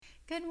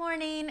Good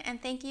morning,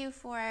 and thank you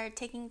for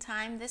taking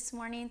time this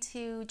morning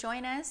to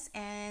join us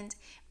and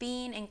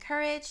being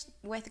encouraged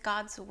with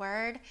God's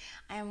word.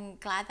 I'm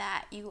glad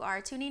that you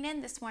are tuning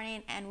in this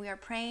morning, and we are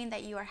praying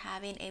that you are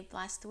having a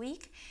blessed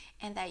week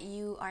and that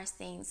you are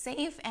staying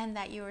safe and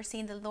that you are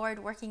seeing the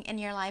Lord working in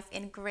your life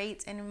in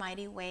great and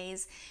mighty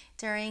ways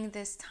during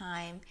this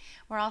time.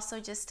 We're also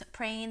just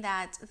praying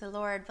that the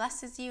Lord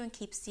blesses you and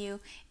keeps you,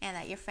 and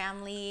that your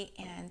family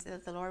and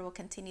the Lord will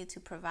continue to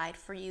provide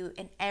for you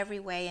in every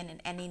way and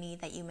in any need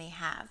that you may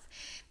have.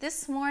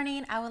 This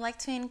morning, I would like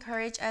to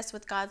encourage us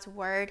with God's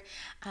word,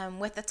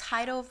 with the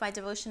title of my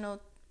devotional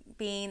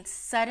being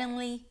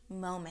Suddenly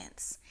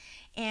Moments.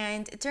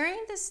 And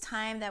during this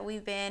time that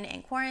we've been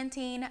in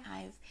quarantine,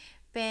 I've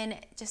been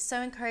just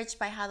so encouraged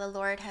by how the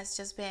Lord has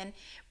just been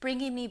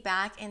bringing me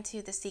back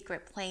into the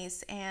secret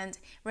place and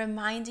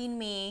reminding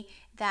me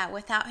that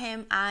without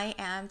Him, I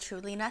am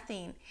truly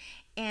nothing.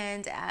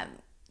 And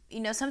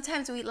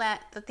sometimes we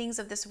let the things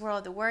of this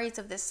world, the worries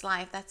of this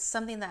life, that's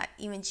something that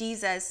even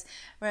Jesus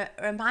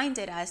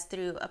reminded us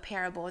through a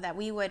parable, that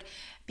we would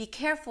be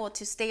careful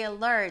to stay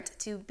alert,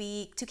 to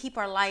keep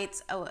our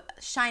lights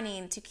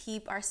shining, to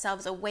keep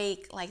ourselves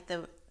awake like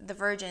the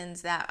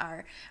virgins that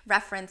are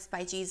referenced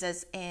by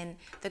Jesus in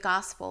the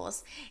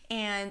Gospels.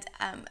 And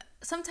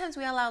sometimes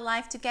we allow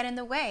life to get in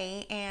the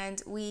way,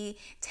 and we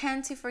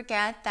tend to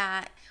forget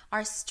that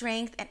our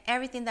strength and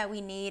everything that we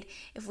need,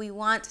 if we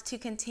want to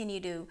continue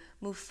to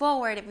move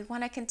forward, if we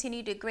want to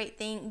continue to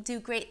do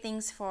great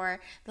things for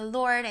the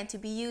Lord and to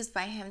be used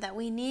by Him, that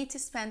we need to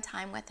spend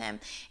time with Him.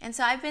 And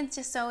so I've been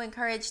just so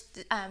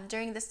encouraged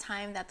during this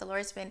time that the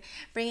Lord's been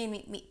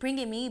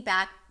bringing me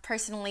back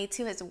personally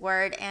to His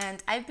word.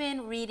 And I've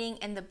been reading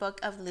in the book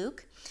of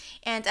Luke,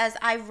 and as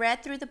I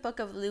read through the book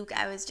of Luke,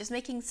 I was just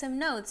making some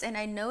notes, and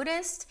I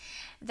noticed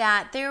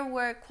that there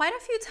were quite a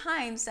few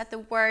times that the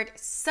word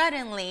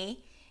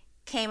suddenly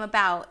came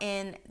about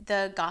in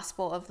the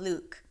Gospel of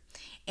Luke.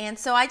 And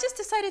so I just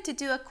decided to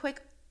do a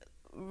quick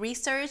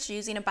research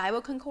using a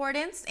Bible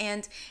concordance,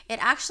 and it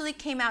actually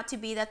came out to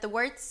be that the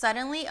word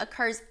suddenly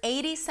occurs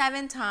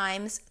 87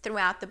 times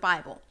throughout the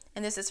Bible.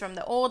 And this is from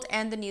the Old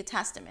and the New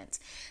Testament.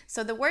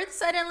 So the word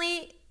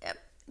suddenly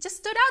just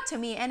stood out to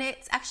me, and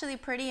it's actually a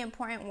pretty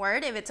important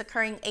word if it's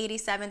occurring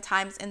 87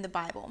 times in the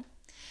Bible.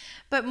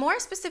 But more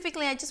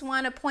specifically, I just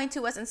want to point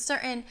to us in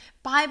certain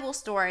Bible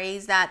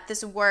stories that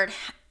this word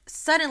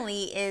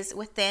suddenly is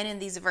within in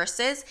these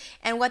verses,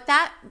 and what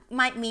that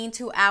might mean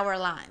to our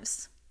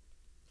lives.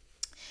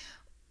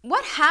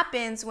 What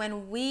happens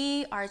when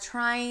we are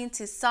trying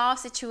to solve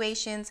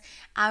situations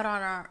out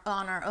on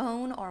our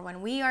own, or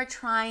when we are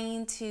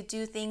trying to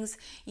do things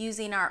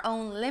using our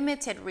own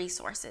limited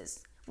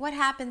resources? What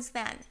happens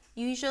then?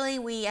 Usually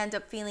we end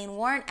up feeling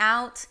worn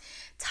out,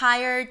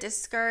 tired,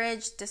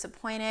 discouraged,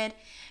 disappointed,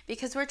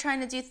 because we're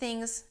trying to do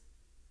things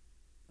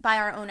by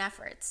our own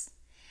efforts.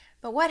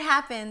 But what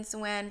happens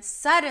when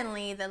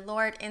suddenly the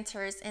Lord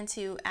enters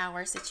into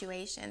our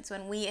situations,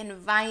 when we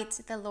invite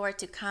the Lord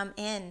to come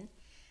in?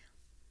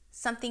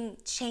 Something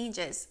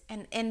changes.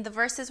 And in the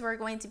verses we're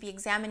going to be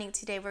examining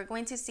today, we're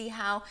going to see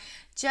how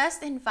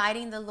just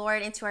inviting the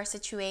Lord into our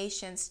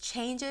situations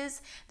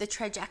changes the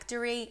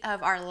trajectory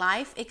of our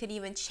life. It could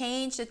even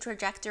change the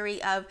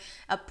trajectory of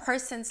a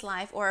person's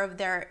life, or of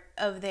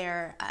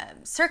their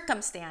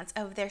circumstance,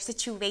 of their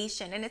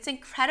situation. And it's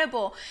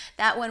incredible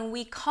that when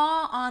we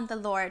call on the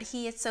Lord,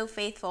 He is so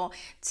faithful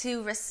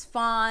to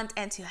respond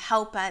and to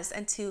help us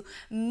and to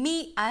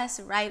meet us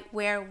right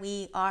where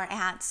we are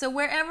at. So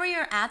wherever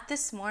you're at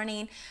this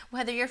morning,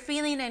 whether you're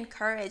feeling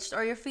encouraged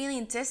or you're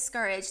feeling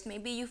discouraged,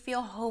 maybe you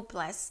feel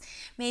hopeless,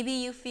 maybe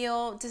you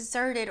feel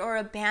deserted or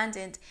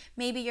abandoned,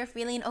 maybe you're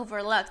feeling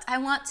overlooked, I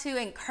want to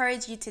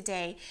encourage you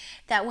today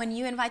that when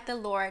you invite the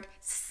Lord,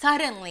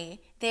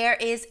 suddenly there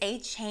is a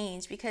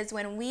change, because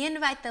when we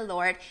invite the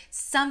Lord,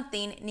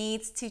 something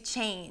needs to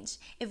change.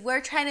 If we're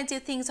trying to do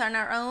things on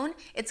our own,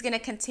 it's going to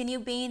continue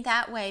being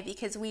that way,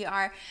 because we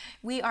are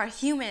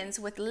humans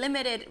with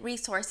limited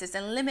resources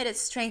and limited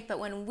strength. But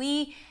when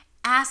we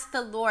ask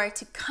the Lord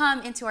to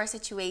come into our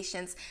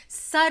situations,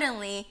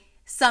 suddenly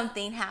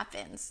something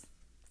happens.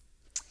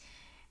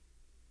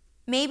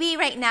 Maybe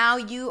right now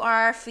you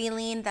are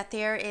feeling that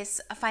there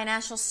is a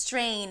financial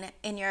strain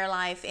in your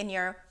life, in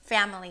your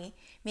family.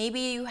 Maybe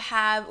you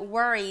have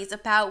worries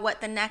about what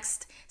the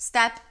next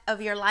step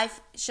of your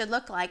life should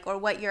look like, or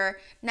what your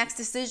next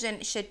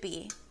decision should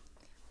be.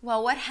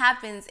 Well, what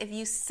happens if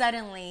you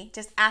suddenly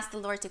just ask the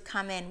Lord to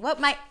come in? What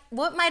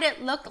might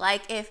it look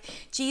like if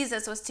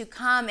Jesus was to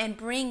come and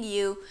bring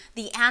you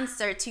the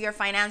answer to your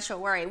financial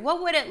worry?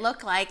 What would it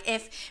look like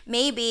if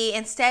maybe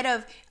instead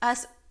of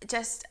us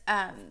just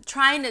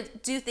trying to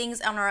do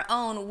things on our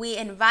own, we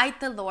invite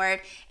the Lord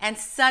and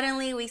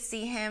suddenly we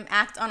see Him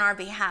act on our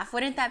behalf?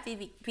 Wouldn't that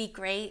be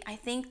great? I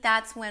think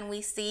that's when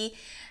we see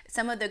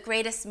some of the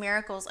greatest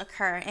miracles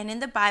occur. And in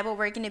the Bible,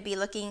 we're going to be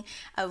looking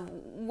at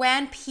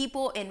when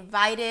people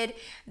invited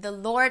the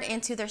Lord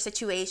into their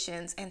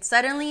situations, and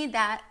suddenly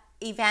that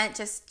event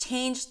just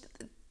changed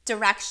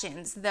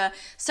directions. The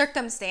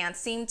circumstance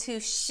seemed to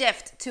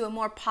shift to a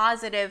more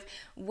positive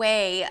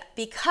way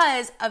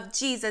because of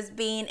Jesus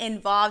being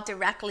involved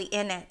directly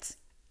in it.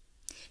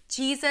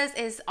 Jesus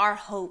is our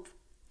hope.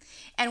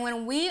 And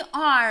when we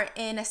are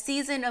in a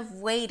season of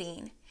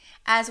waiting,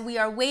 as we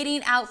are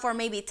waiting out for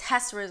maybe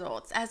test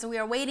results, as we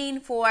are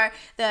waiting for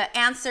the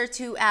answer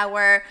to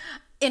our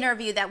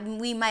interview that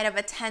we might have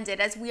attended,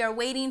 as we are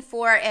waiting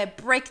for a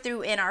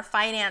breakthrough in our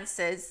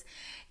finances,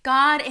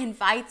 God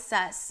invites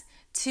us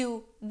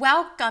to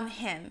welcome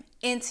him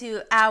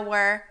into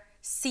our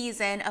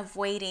season of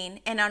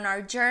waiting and on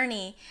our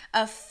journey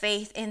of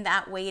faith in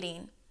that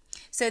waiting.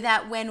 So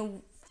that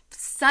when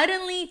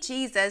suddenly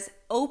Jesus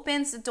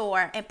opens the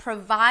door and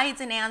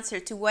provides an answer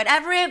to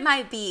whatever it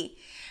might be,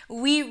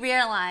 we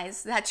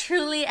realize that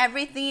truly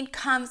everything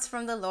comes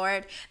from the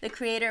Lord, the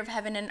creator of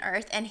heaven and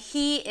earth, and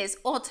he is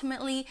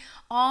ultimately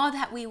all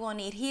that we will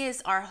need. He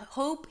is our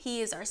hope.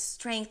 He is our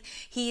strength.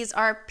 He is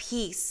our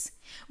peace.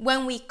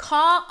 When we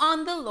call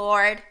on the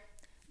Lord,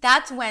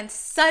 that's when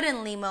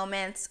suddenly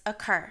moments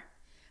occur.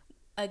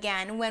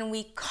 Again, when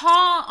we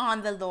call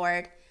on the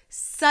Lord,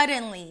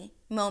 suddenly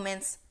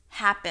moments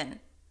happen.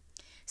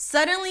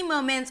 Suddenly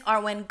moments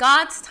are when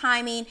God's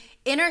timing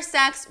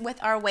intersects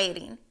with our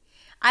waiting.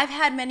 I've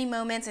had many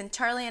moments, and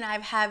Charlie and I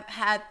have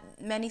had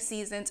many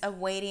seasons of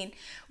waiting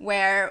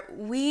where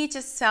we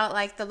just felt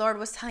like the Lord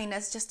was telling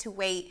us just to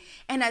wait.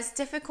 And as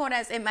difficult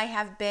as it might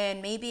have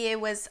been, maybe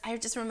it was, I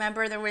just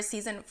remember there was a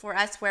season for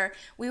us where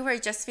we were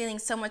just feeling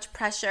so much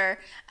pressure.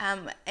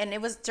 And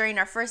it was during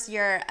our first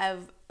year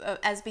of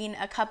as being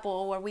a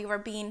couple where we were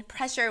being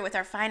pressured with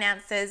our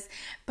finances,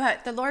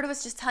 but the Lord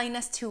was just telling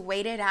us to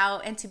wait it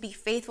out and to be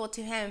faithful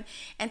to him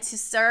and to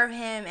serve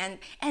him.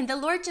 And the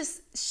Lord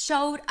just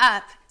showed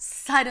up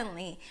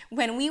suddenly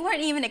when we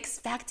weren't even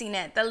expecting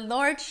it. The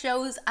Lord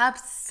shows up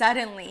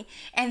suddenly.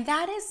 And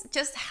that is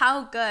just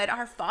how good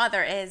our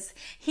Father is.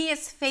 He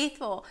is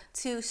faithful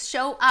to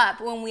show up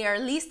when we are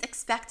least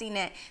expecting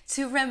it,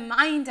 to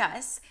remind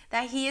us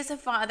that he is a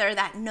Father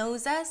that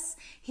knows us,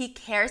 he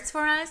cares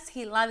for us,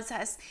 he loves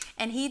us,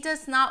 and he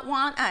does not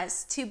want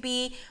us to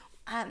be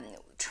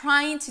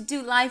trying to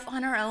do life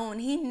on our own.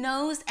 He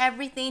knows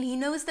everything. He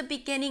knows the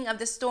beginning of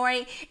the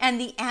story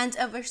and the end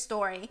of our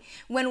story.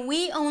 When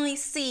we only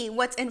see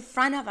what's in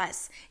front of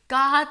us,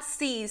 God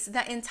sees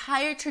the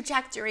entire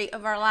trajectory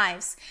of our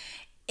lives.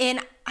 And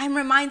I'm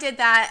reminded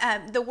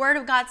that the Word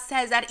of God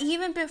says that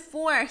even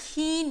before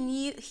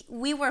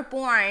we were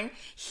born,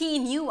 he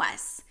knew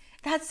us.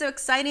 That's so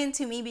exciting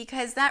to me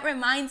because that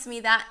reminds me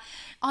that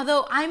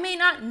although I may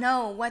not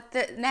know what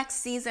the next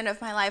season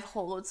of my life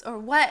holds or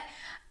what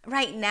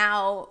right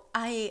now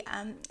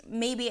I'm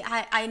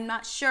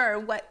not sure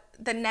what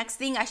the next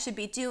thing I should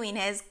be doing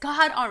is,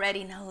 God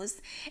already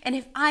knows. And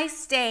if I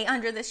stay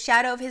under the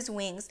shadow of his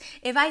wings,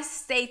 if I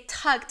stay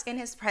tucked in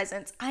his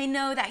presence, I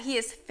know that he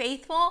is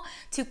faithful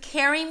to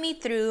carry me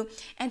through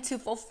and to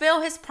fulfill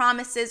his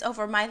promises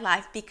over my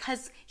life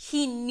because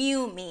he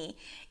knew me.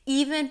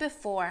 Even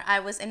before I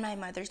was in my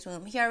mother's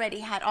womb, he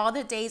already had all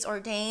the days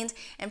ordained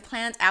and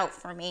planned out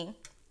for me.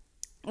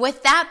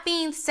 With that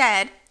being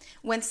said,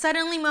 when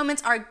suddenly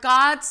moments are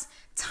God's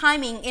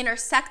timing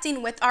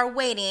intersecting with our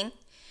waiting,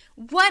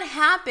 what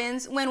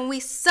happens when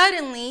we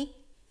suddenly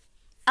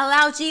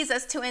allow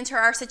Jesus to enter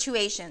our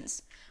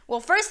situations? Well,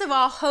 first of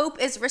all,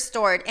 hope is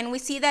restored. And we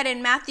see that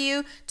in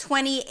Matthew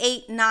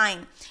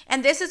 28:9.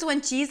 And this is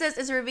when Jesus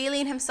is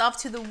revealing himself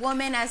to the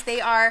woman as they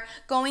are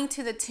going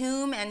to the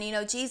tomb. And,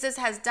 Jesus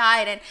has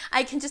died. And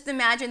I can just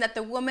imagine that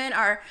the women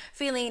are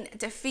feeling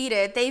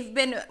defeated. They've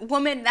been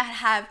women that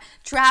have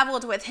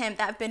traveled with him,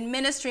 that have been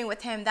ministering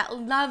with him, that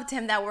loved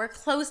him, that were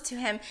close to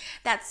him,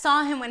 that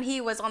saw him when he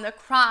was on the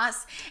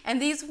cross.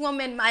 And these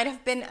women might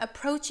have been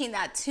approaching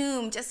that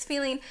tomb, just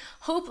feeling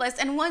hopeless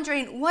and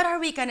wondering, what are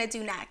we going to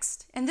do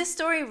next? And this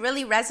story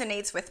really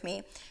resonates with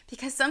me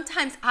because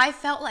sometimes I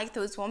felt like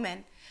those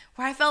women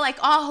where I felt like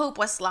all hope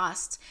was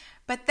lost.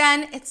 But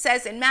then it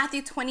says in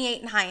Matthew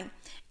 28:9,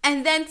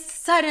 and then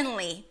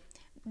suddenly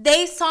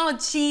they saw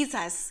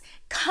Jesus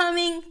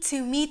coming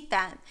to meet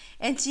them.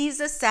 And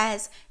Jesus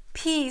says,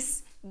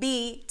 peace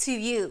be to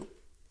you.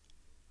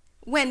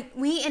 When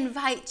we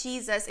invite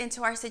Jesus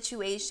into our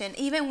situation,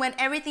 even when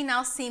everything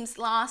else seems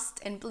lost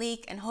and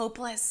bleak and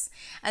hopeless,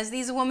 as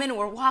these women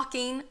were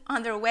walking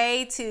on their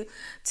way to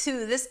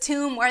this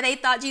tomb where they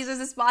thought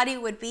Jesus' body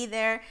would be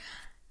there,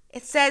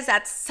 it says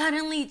that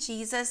suddenly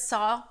Jesus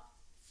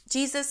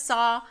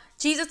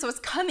was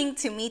coming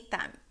to meet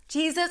them.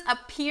 Jesus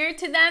appeared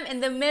to them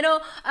in the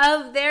middle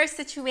of their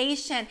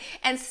situation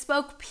and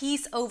spoke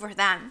peace over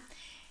them.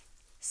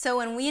 So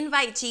when we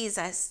invite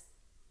Jesus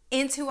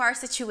into our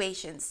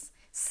situations,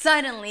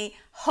 suddenly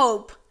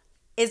hope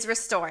is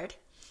restored.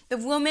 The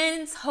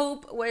woman's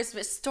hope was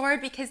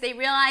restored because they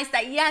realized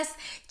that yes,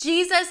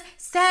 Jesus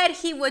said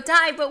he would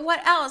die, but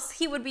what else?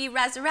 He would be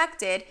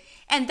resurrected.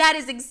 And that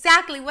is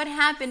exactly what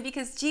happened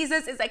because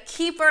Jesus is a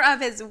keeper of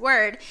his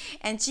word.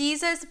 And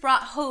Jesus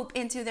brought hope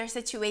into their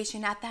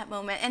situation at that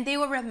moment. And they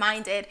were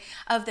reminded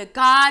of the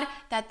God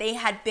that they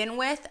had been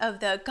with, of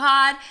the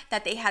God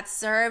that they had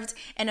served,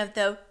 and of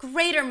the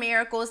greater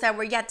miracles that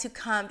were yet to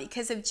come.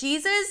 Because if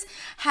Jesus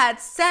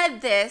had said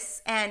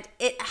this and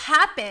it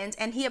happened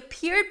and he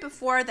appeared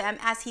before them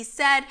as he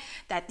said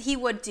that he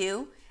would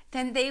do,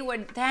 then they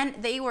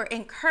were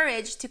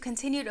encouraged to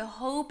continue to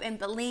hope and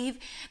believe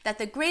that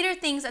the greater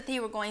things that they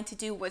were going to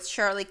do would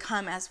surely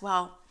come as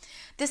well.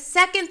 The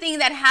second thing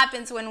that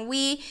happens when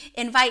we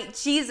invite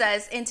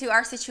Jesus into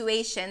our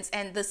situations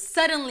and the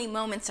suddenly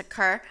moments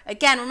occur.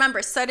 Again,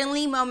 remember,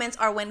 suddenly moments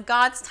are when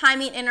God's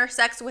timing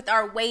intersects with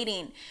our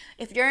waiting.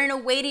 If you're in a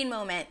waiting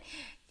moment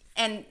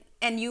and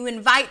you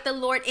invite the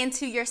Lord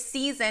into your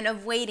season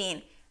of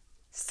waiting,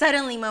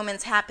 suddenly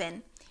moments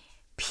happen.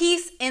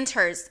 Peace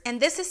enters, and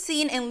this is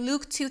seen in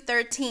Luke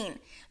 2:13.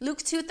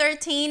 Luke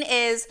 2:13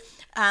 is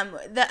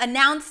the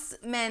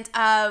announcement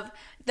of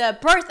the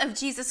birth of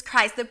Jesus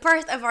Christ, the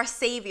birth of our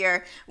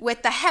Savior,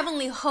 with the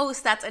heavenly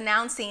host that's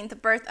announcing the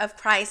birth of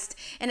Christ.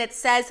 And it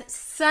says,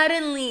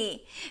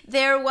 suddenly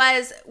there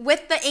was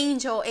with the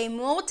angel a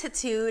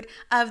multitude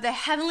of the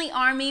heavenly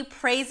army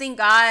praising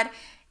God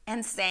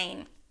and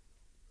saying,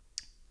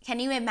 can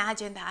you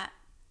imagine that?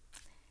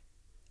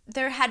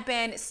 There had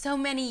been so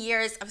many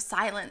years of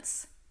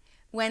silence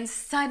when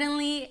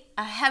suddenly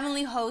a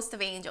heavenly host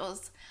of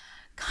angels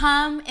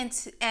come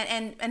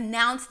and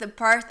announce the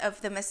birth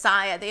of the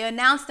Messiah. They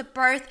announce the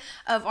birth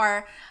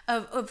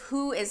of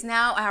who is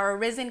now our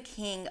risen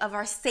King, of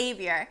our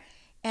Savior,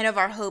 and of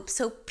our hope.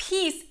 So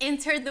peace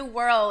entered the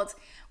world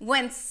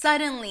when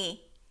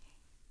suddenly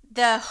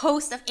the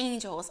host of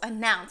angels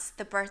announced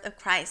the birth of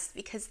Christ,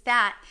 because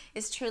that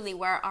is truly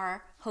where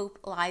our hope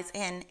lies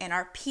in and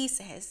our peace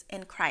is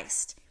in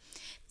Christ.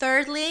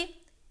 Thirdly,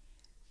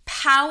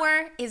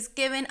 power is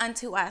given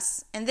unto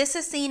us. And this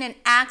is seen in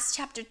Acts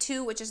chapter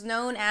 2, which is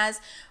known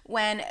as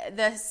when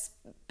the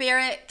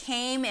Spirit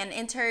came and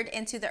entered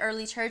into the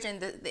early church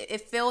and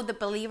it filled the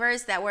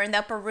believers that were in the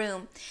upper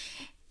room.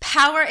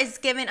 Power is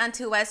given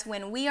unto us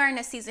when we are in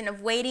a season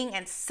of waiting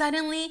and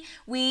suddenly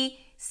we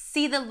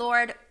see the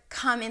Lord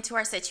come into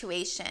our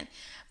situation.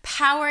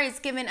 Power is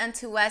given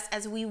unto us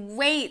as we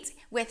wait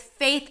with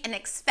faith and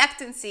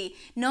expectancy,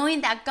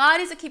 knowing that God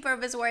is a keeper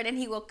of his word and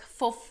he will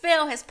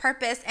fulfill his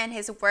purpose and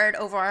his word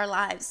over our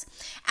lives.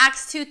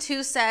 Acts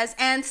 2:2 says,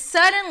 and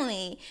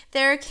suddenly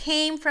there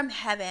came from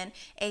heaven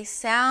a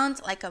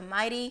sound like a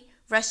mighty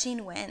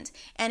rushing wind,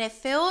 and it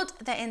filled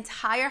the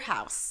entire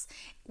house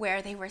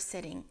where they were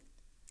sitting.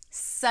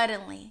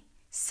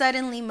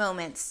 Suddenly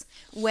moments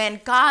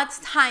when God's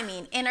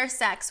timing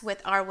intersects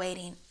with our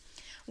waiting.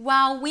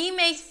 While we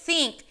may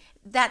think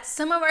that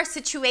some of our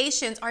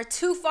situations are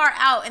too far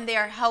out and they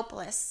are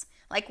helpless,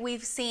 like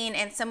we've seen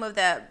in some of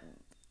the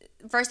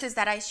verses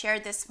that I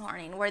shared this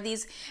morning, where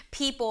these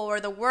people or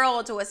the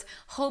world was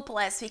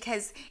hopeless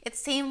because it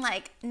seemed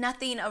like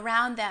nothing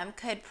around them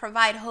could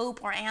provide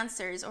hope or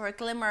answers or a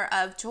glimmer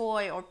of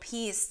joy or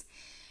peace.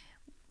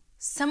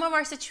 Some of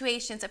our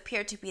situations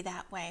appear to be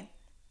that way,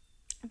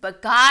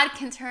 but God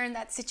can turn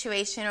that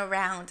situation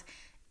around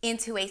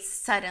into a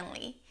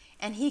suddenly.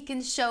 And he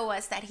can show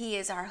us that he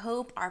is our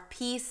hope, our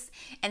peace,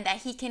 and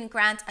that he can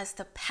grant us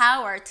the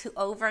power to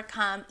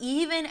overcome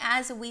even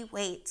as we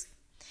wait.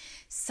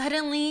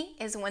 Suddenly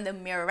is when the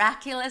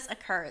miraculous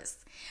occurs,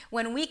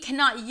 when we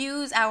cannot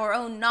use our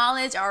own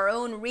knowledge, our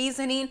own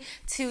reasoning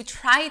to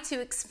try to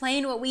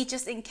explain what we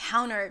just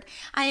encountered.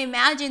 I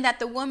imagine that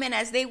the woman,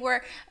 as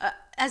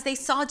they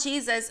saw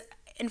Jesus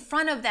in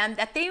front of them,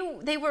 that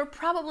they were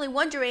probably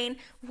wondering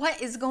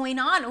what is going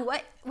on,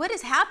 what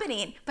is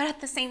happening. But at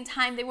the same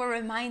time, they were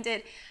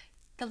reminded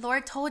the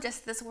Lord told us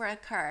this will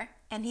occur,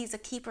 and he's a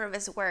keeper of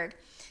his word.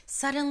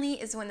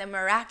 Suddenly is when the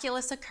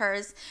miraculous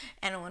occurs,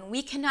 and when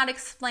we cannot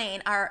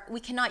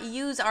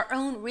use our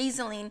own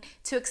reasoning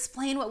to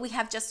explain what we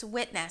have just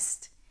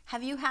witnessed.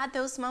 Have you had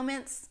those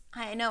moments?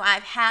 I know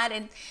I've had,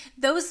 and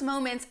those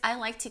moments I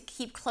like to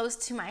keep close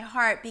to my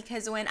heart,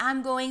 because when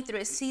I'm going through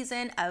a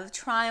season of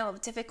trial,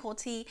 of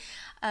difficulty,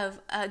 of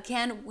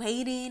again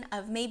waiting,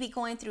 of maybe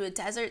going through a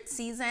desert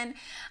season,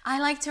 I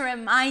like to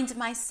remind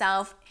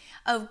myself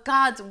of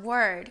God's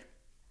word,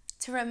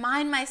 to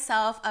remind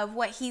myself of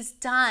what he's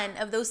done,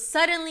 of those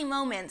suddenly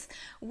moments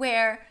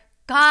where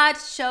God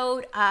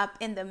showed up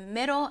in the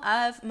middle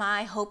of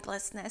my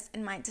hopelessness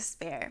and my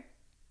despair.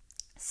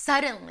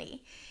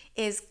 Suddenly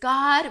is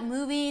God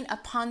moving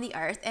upon the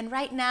earth. And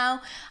right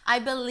now, I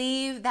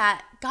believe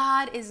that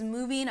God is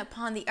moving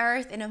upon the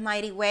earth in a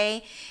mighty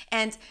way.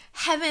 And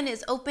heaven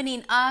is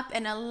opening up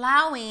and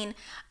allowing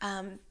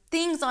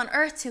things on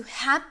earth to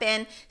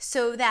happen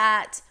so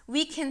that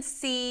we can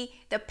see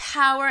the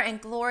power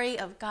and glory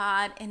of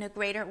God in a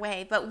greater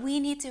way. But we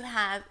need to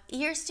have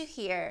ears to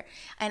hear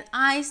and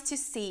eyes to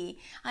see.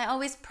 I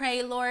always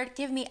pray, Lord,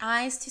 give me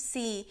eyes to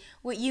see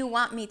what you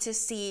want me to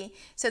see,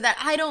 so that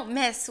I don't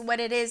miss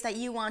what it is that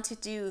you want to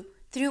do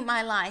through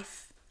my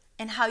life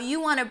and how you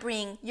want to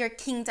bring your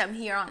kingdom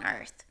here on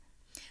earth.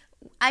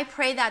 I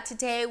pray that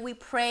today we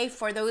pray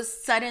for those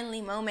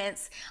suddenly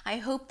moments. I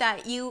hope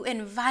that you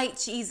invite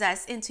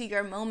Jesus into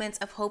your moments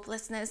of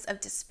hopelessness, of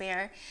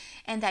despair,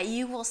 and that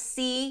you will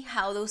see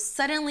how those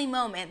suddenly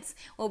moments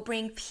will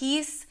bring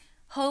peace,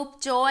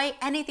 hope, joy,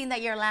 anything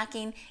that you're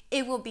lacking.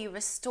 It will be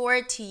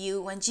restored to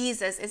you when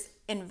Jesus is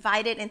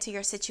invited into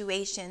your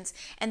situations,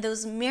 and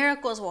those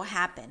miracles will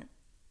happen.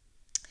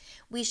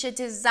 We should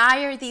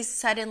desire these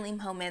suddenly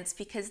moments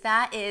because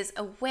that is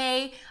a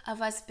way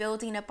of us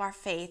building up our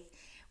faith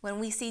when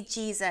we see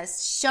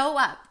Jesus show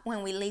up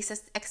when we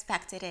least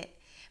expected it.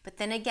 But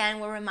then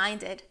again, we're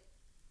reminded,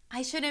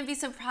 I shouldn't be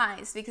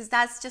surprised because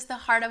that's just the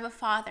heart of a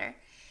father.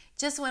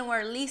 Just when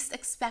we're least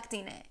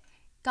expecting it,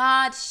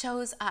 God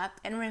shows up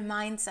and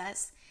reminds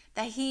us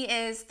that he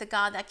is the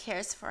God that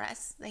cares for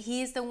us, that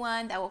he is the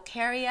one that will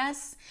carry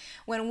us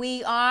when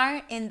we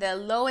are in the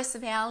lowest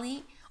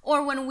valley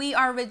or when we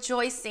are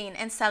rejoicing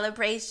and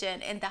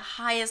celebration in the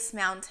highest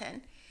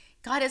mountain.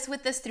 God is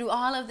with us through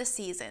all of the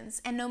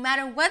seasons. And no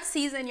matter what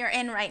season you're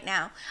in right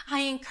now, I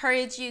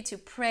encourage you to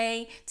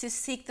pray, to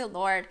seek the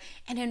Lord,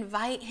 and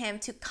invite him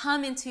to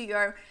come into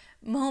your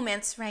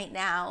moments right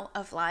now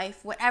of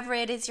life, whatever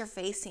it is you're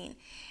facing.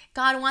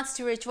 God wants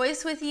to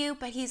rejoice with you,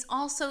 but he's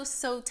also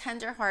so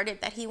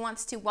tenderhearted that he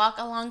wants to walk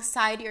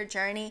alongside your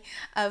journey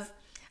of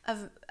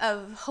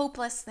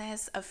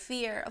hopelessness, of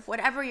fear, of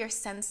whatever you're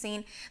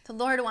sensing. The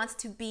Lord wants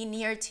to be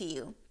near to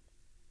you.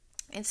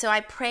 And so I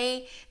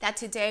pray that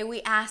today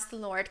we ask the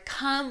Lord,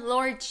 come,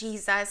 Lord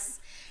Jesus,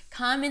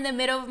 come in the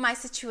middle of my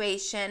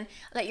situation.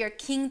 Let your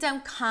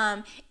kingdom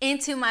come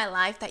into my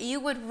life, that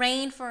you would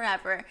reign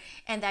forever,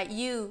 and that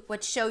you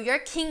would show your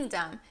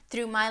kingdom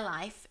through my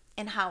life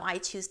and how I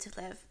choose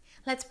to live.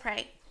 Let's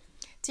pray.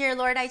 Dear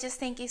Lord, I just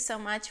thank you so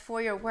much for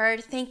your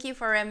word. Thank you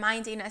for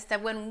reminding us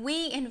that when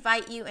we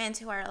invite you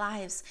into our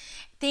lives,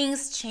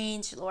 things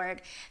change,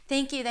 Lord.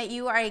 Thank you that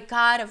you are a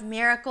God of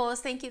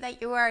miracles. Thank you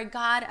that you are a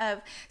God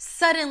of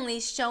suddenly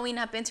showing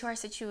up into our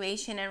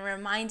situation and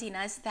reminding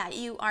us that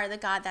you are the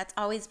God that's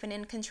always been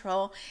in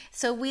control.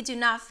 So we do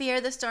not fear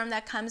the storm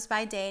that comes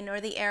by day,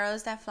 nor the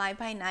arrows that fly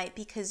by night,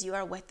 because you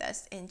are with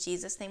us. In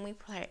Jesus' name we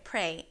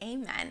pray.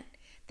 Amen.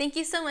 Thank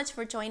you so much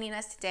for joining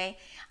us today.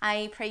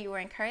 I pray you were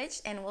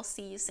encouraged, and we'll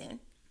see you soon.